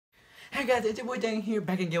Hey guys, it's your boy Dan here,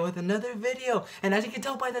 back again with another video. And as you can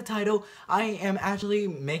tell by the title, I am actually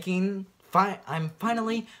making, I'm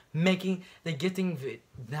finally making the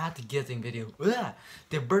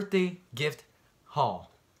the birthday gift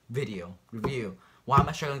haul video, review. Why am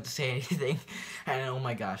I struggling to say anything? And oh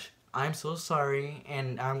my gosh, I'm so sorry.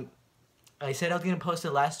 And I said I was gonna post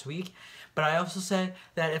it last week, but I also said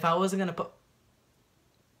that if I wasn't gonna put,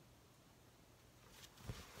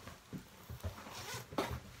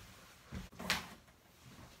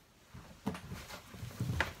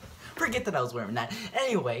 forget that I was wearing that.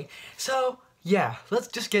 Anyway, so yeah, let's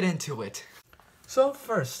just get into it. So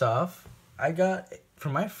first off, I got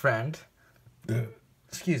from my friend,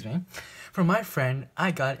 excuse me, from my friend, I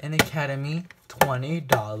got an Academy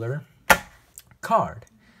 $20 card.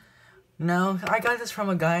 Now, I got this from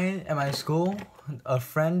a guy at my school, a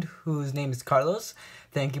friend whose name is Carlos.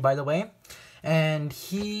 Thank you, by the way. And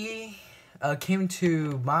he came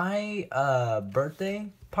to my birthday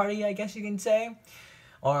party, I guess you can say.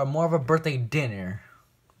 Or more of a birthday dinner.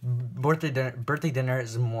 Birthday dinner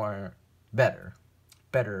is more better.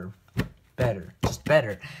 Just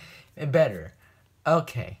better. Better.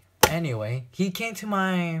 Okay. Anyway, he came to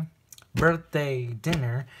my birthday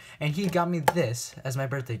dinner and he got me this as my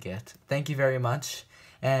birthday gift. Thank you very much.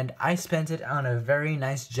 And I spent it on a very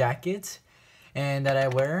nice jacket and that I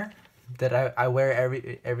wear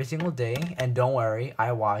every single day. And don't worry,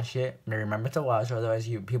 I wash it. Remember to wash, otherwise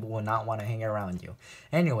people will not want to hang around you.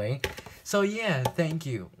 Anyway, so yeah, thank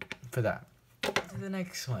you for that. To the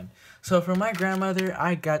next one. So for my grandmother,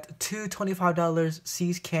 I got two $25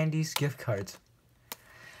 See's Candies gift cards.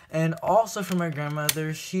 And also for my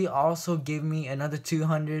grandmother, she also gave me another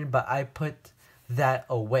 $200, but I put that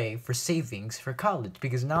away for savings for college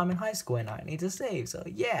because now I'm in high school and I need to save. So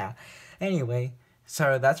yeah. Anyway,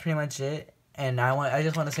 so that's pretty much it. And I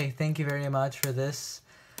just want to say thank you very much for this.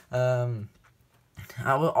 I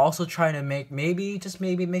will also try to make maybe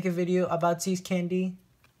make a video about See's Candy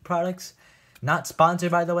products. Not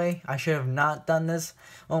sponsored, by the way. I should have not done this.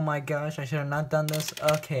 Oh my gosh, I should have not done this.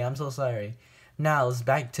 Okay, I'm so sorry. Now, let's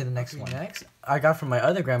back to the next one. Next, I got from my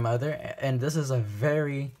other grandmother, and this is a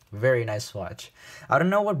very, very nice watch. I don't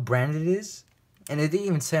know what brand it is, and it didn't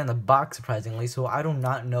even say on the box, surprisingly, so I do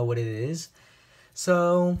not know what it is.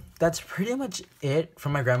 So, that's pretty much it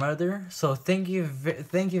from my grandmother. So, thank you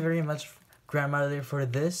very much, grandmother, for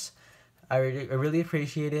this. I really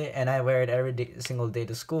appreciate it, and I wear it every single day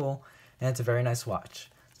to school, and it's a very nice watch.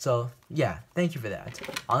 So, yeah, thank you for that.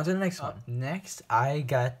 On to the next one. Next, I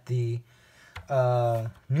got the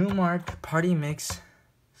Numark Party Mix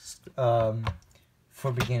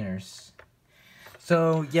for beginners.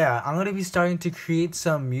 So yeah, I'm gonna be starting to create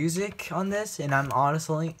some music on this, and I'm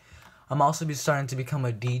also starting to become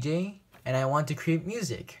a DJ, and I want to create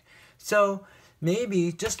music. So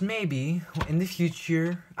maybe, just maybe, in the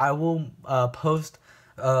future, I will post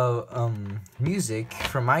music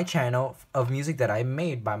from my channel of music that I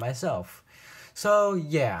made by myself. So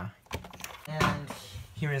yeah, and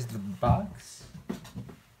here is the box.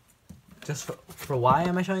 Just for why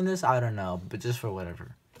am I showing this? I don't know, but just for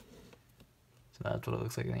whatever. So that's what it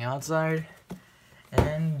looks like on the outside.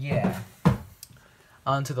 And yeah,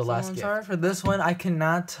 on to the last gift. Sorry for this one, I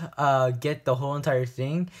cannot get the whole entire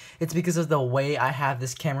thing. It's because of the way I have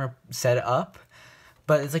this camera set up.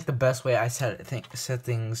 But it's like the best way I set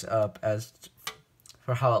things up as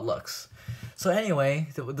for how it looks. So anyway,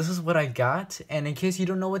 this is what I got, and in case you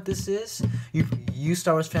don't know what this is, you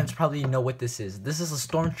Star Wars fans probably know what this is. This is a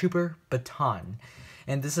Stormtrooper baton,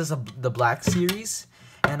 and this is the Black Series,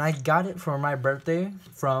 and I got it for my birthday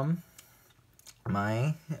from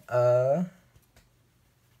my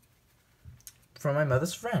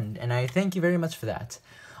mother's friend, and I thank you very much for that.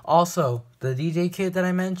 Also, the DJ kit that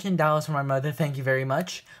I mentioned, that was from my mother. Thank you very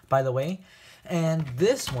much, by the way. And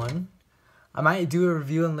this one, I might do a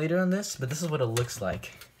review later on this, but this is what it looks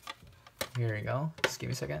like. Here we go. Just give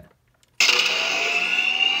me a second.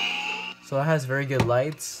 So it has very good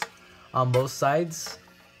lights on both sides.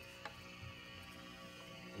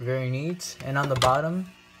 Very neat. And on the bottom,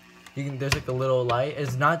 there's like a little light.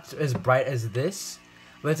 It's not as bright as this,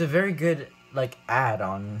 but it's a very good like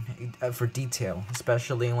add-on for detail,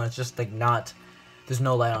 especially when it's just like there's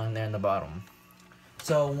no light on there in the bottom.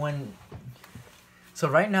 So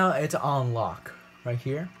right now it's on lock right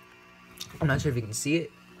here. I'm not sure if you can see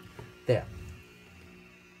it. There.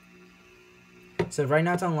 So right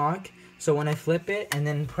now it's on lock. So when I flip it and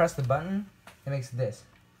then press the button, it makes this.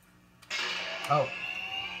 Oh.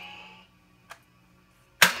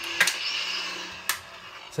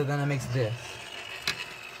 So then it makes this.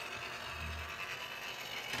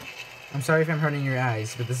 I'm sorry if I'm hurting your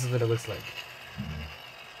eyes, but this is what it looks like.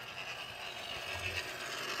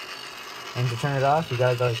 And to turn it off, you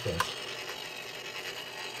gotta go like this.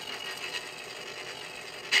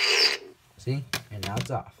 See? And now it's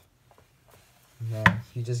off. And then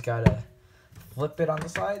you just gotta flip it on the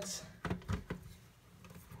sides.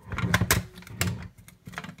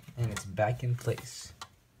 And it's back in place.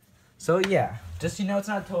 So yeah, just so you know, it's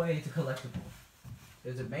not a toy, it's a collectible.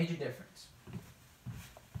 There's a major difference.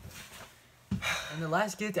 And the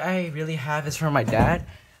last gift I really have is from my dad.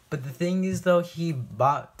 But the thing is though, he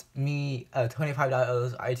bought me a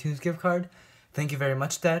 $25 iTunes gift card. Thank you very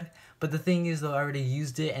much, Dad. But the thing is though, I already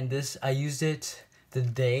used it, and I used it the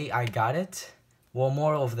day I got it. Well,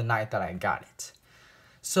 more of the night that I got it.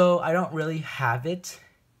 So I don't really have it.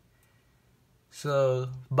 So,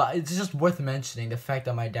 but it's just worth mentioning the fact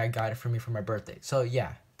that my dad got it for me for my birthday. So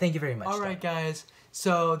yeah, thank you very much. Alright guys,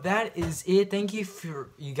 so that is it. Thank you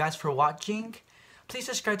guys for watching. Please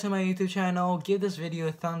subscribe to my YouTube channel, give this video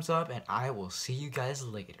a thumbs up, and I will see you guys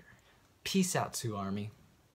later. Peace out, Sioux Army.